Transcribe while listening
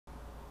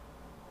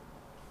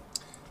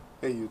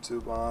Hey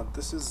YouTube,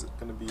 this is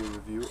going to be a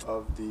review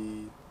of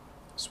the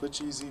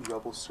Switcheasy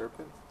Rebel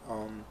Serpent.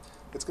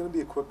 It's going to be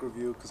a quick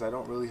review because I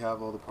don't really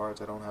have all the parts,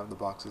 I don't have the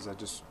boxes, I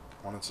just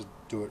wanted to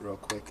do it real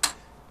quick.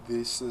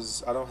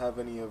 I don't have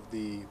any of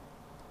the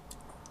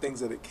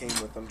things that it came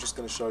with. I'm just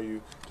going to show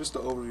you just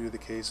an overview of the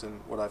case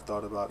and what I've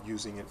thought about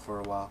using it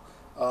for a while.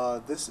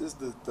 This is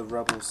the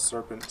Rebel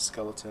Serpent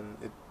skeleton.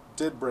 It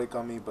did break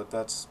on me, but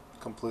that's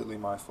completely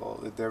my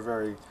fault. They're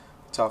very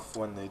tough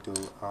when they do,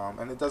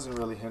 and it doesn't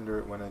really hinder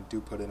it when I do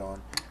put it on.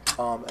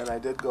 And I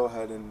did go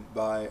ahead and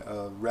buy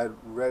a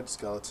red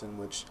skeleton,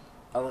 which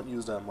I don't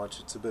use that much.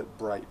 It's a bit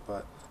bright,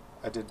 but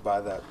I did buy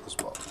that as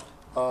well.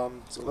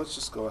 So let's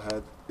just go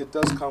ahead. It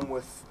does come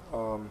with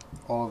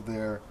all of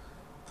the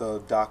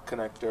dock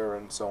connector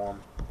and so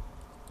on.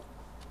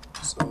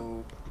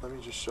 So let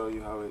me just show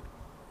you how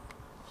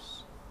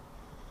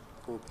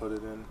we'll put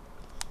it in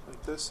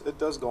like this. It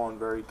does go on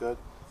very good,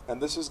 and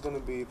this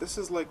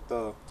is like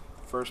the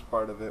first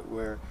part of it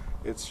where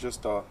it's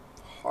just a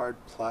hard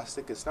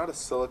plastic. It's not a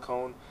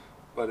silicone,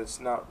 but it's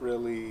not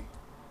really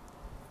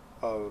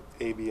a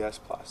ABS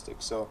plastic.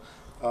 So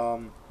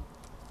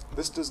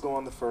this does go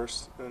on the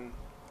first, and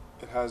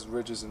it has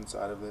ridges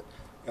inside of it,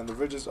 and the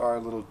ridges are a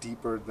little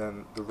deeper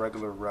than the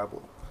regular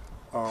Rebel,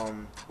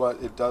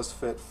 but it does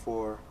fit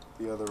for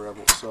the other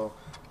Rebel. So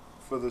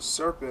for the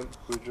Serpent,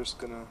 we're just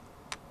gonna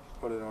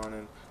put it on,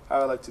 and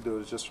how I like to do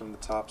it is just from the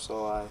top.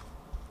 So I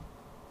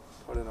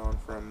put it on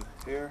from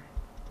here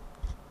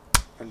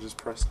and just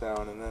press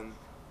down, and then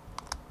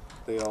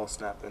they all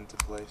snap into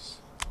place.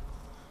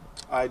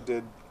 I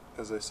did,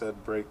 as I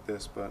said, break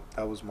this, but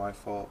that was my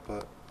fault.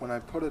 But when I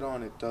put it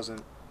on, it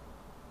doesn't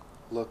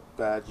look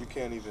bad. You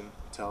can't even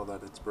tell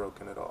that it's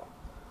broken at all.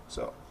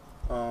 So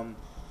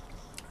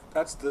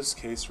that's this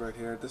case right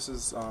here. This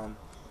is the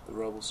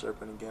Rebel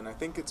Serpent again. I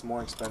think it's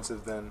more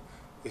expensive than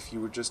if you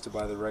were just to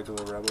buy the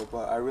regular Rebel,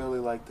 but I really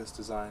like this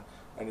design,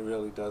 and it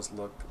really does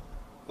look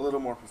a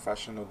little more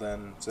professional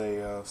than, say,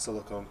 a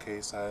silicone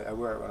case. I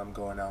wear it when I'm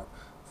going out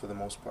for the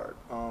most part.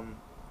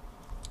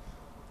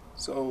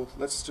 So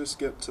let's just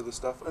get to the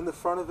stuff. In the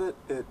front of it,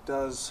 it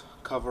does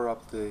cover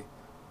up the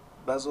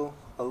bezel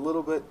a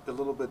little bit. A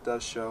little bit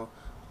does show.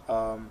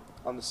 On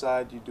the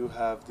side, you do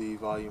have the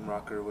volume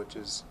rocker, which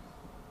is,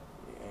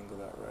 let me angle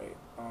that right.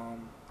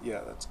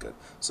 Yeah, that's good.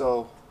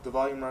 So the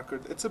volume rocker,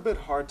 it's a bit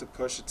hard to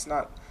push. It's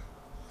not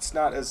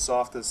as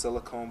soft as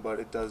silicone, but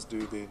it does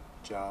do the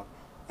job.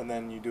 And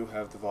then you do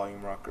have the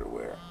volume rocker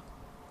where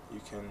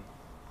you can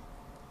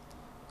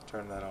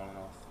turn that on and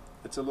off.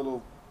 It's a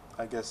little,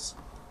 I guess,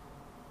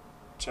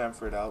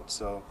 chamfered out,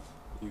 so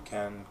you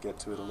can get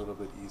to it a little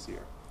bit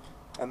easier.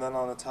 And then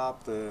on the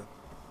top, the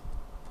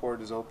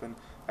port is open.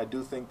 I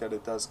do think that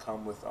it does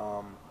come with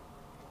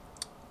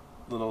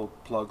little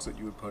plugs that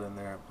you would put in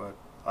there, but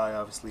I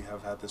obviously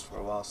have had this for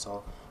a while,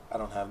 so I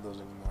don't have those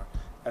anymore.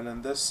 And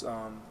then this,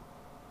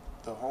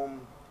 the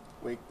home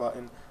wake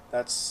button,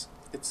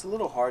 it's a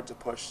little hard to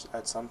push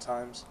at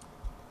sometimes.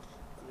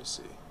 Let me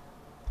see.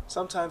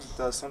 Sometimes it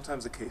does.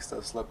 Sometimes the case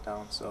does slip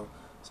down, so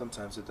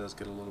sometimes it does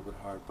get a little bit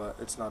hard, but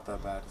it's not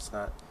that bad. It's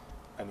not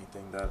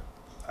anything that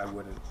I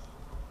wouldn't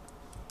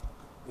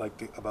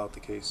like about the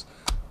case.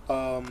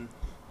 And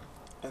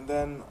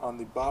then on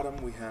the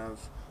bottom we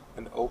have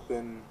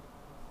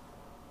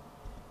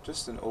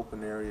just an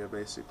open area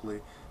basically,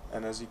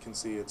 and as you can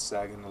see, it's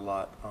sagging a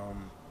lot.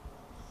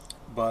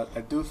 But I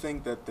do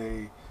think that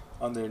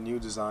on their new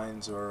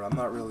designs, or I'm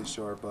not really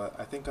sure, but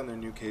I think on their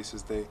new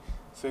cases they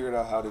figured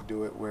out how to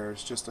do it where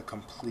it's just a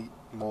complete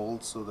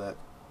mold so that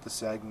the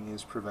sagging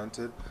is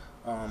prevented.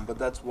 But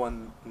that's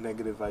one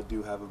negative I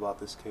do have about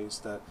this case,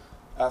 that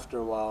after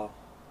a while,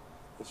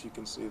 if you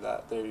can see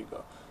that, there you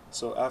go.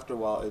 So after a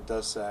while it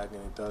does sag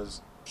and it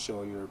does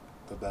show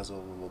the bezel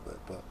a little bit,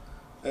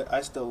 but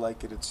I still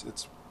like it.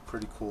 It's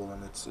pretty cool,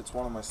 and it's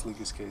one of my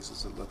sleekest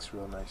cases. It looks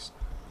real nice,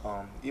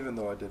 even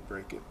though I did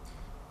break it.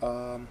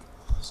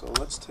 So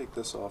let's take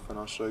this off, and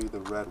I'll show you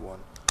the red one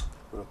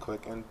real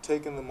quick. And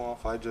taking them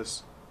off, I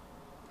just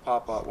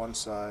pop out one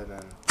side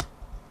and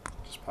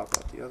just pop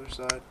out the other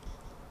side,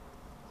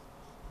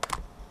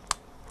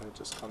 and it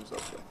just comes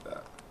up like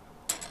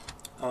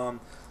that.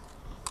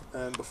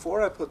 And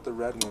before I put the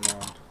red one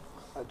on,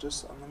 I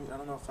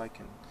don't know if I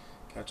can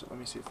catch it. Let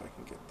me see if I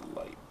can get the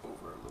light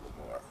over a little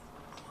more.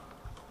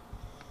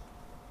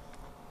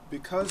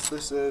 Because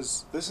this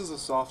is a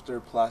softer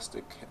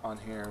plastic on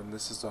here, and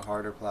this is a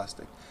harder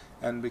plastic,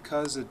 and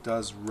because it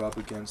does rub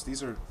against,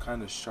 these are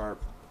kind of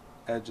sharp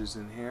edges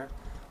in here,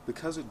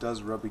 because it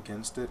does rub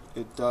against it,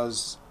 it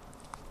does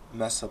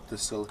mess up the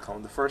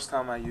silicone. The first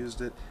time I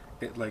used it,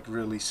 it like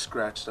really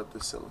scratched up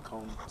the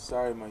silicone.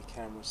 Sorry, my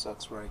camera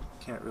sucks where I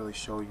can't really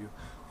show you,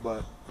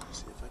 but let me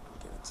see if I can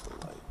get into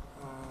the light.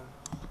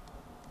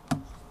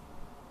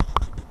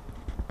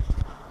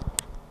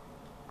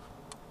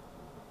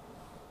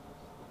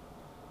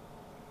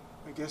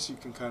 I guess you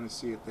can kind of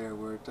see it there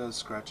where it does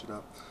scratch it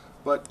up,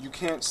 but you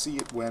can't see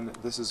it when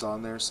this is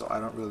on there, so I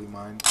don't really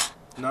mind.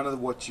 None of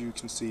what you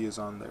can see is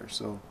on there,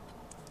 so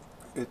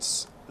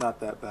it's not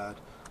that bad.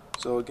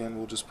 So again,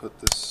 we'll just put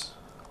this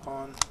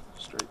on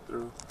straight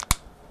through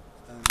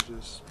and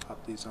just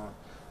pop these on.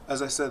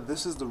 As I said,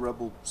 this is the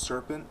Rebel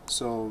Serpent,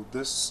 so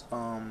this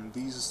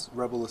these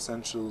Rebel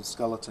Essentials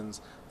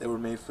skeletons, they were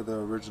made for the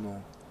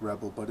original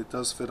Rebel, but it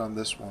does fit on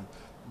this one,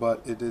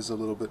 but it is a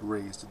little bit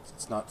raised.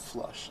 It's not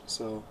flush,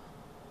 so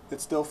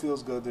it still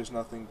feels good. There's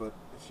nothing, but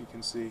if you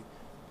can see,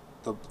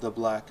 the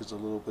black is a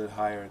little bit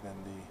higher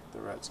than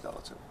the red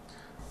skeleton.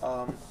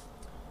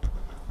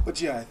 But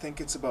yeah, I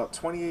think it's about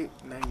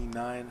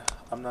 $28.99.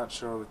 I'm not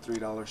sure with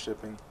 $3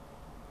 shipping.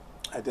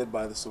 I did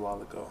buy this a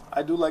while ago.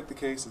 I do like the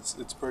case.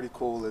 It's pretty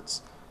cool.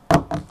 It's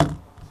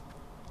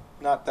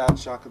not that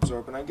shock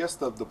absorbent. I guess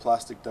the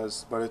plastic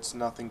does, but it's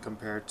nothing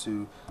compared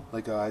to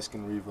like a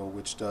Iceskin Revo,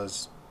 which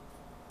does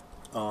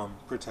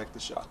protect the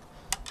shock.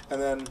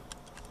 And then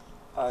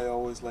I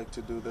always like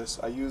to do this.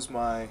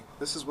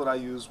 This is what I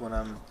use when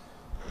I'm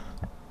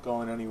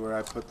going anywhere.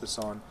 I put this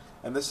on,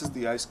 and this is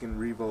the Iceskin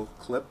Revo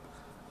clip.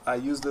 I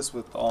use this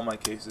with all my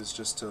cases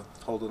just to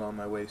hold it on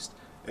my waist.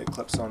 It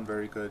clips on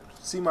very good.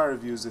 See my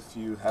reviews if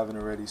you haven't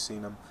already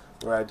seen them,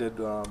 where I did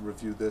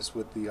review this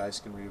with the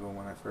Iceskin Revo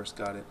when I first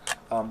got it.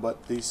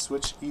 But the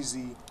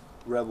Switcheasy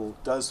Rebel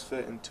does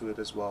fit into it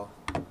as well.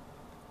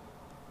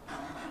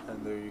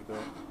 And there you go.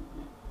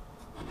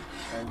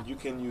 And you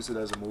can use it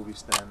as a movie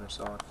stand or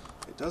so on.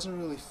 It doesn't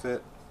really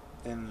fit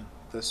in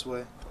this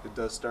way. It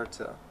does start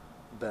to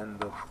bend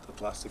the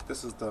plastic.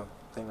 This is the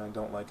thing I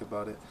don't like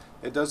about it.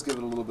 It does give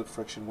it a little bit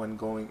friction when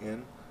going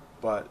in,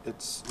 but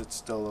it's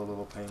still a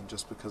little pain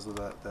just because of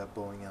that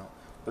bowing out.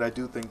 But I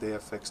do think they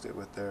have fixed it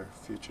with their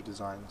future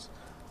designs.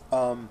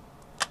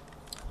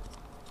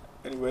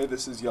 Anyway,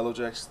 this is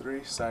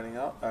YellowJax3 signing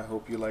out. I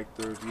hope you liked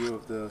the review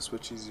of the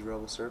Switcheasy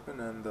Rebel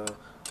Serpent and the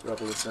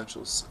Rebel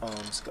Essentials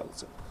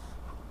skeleton.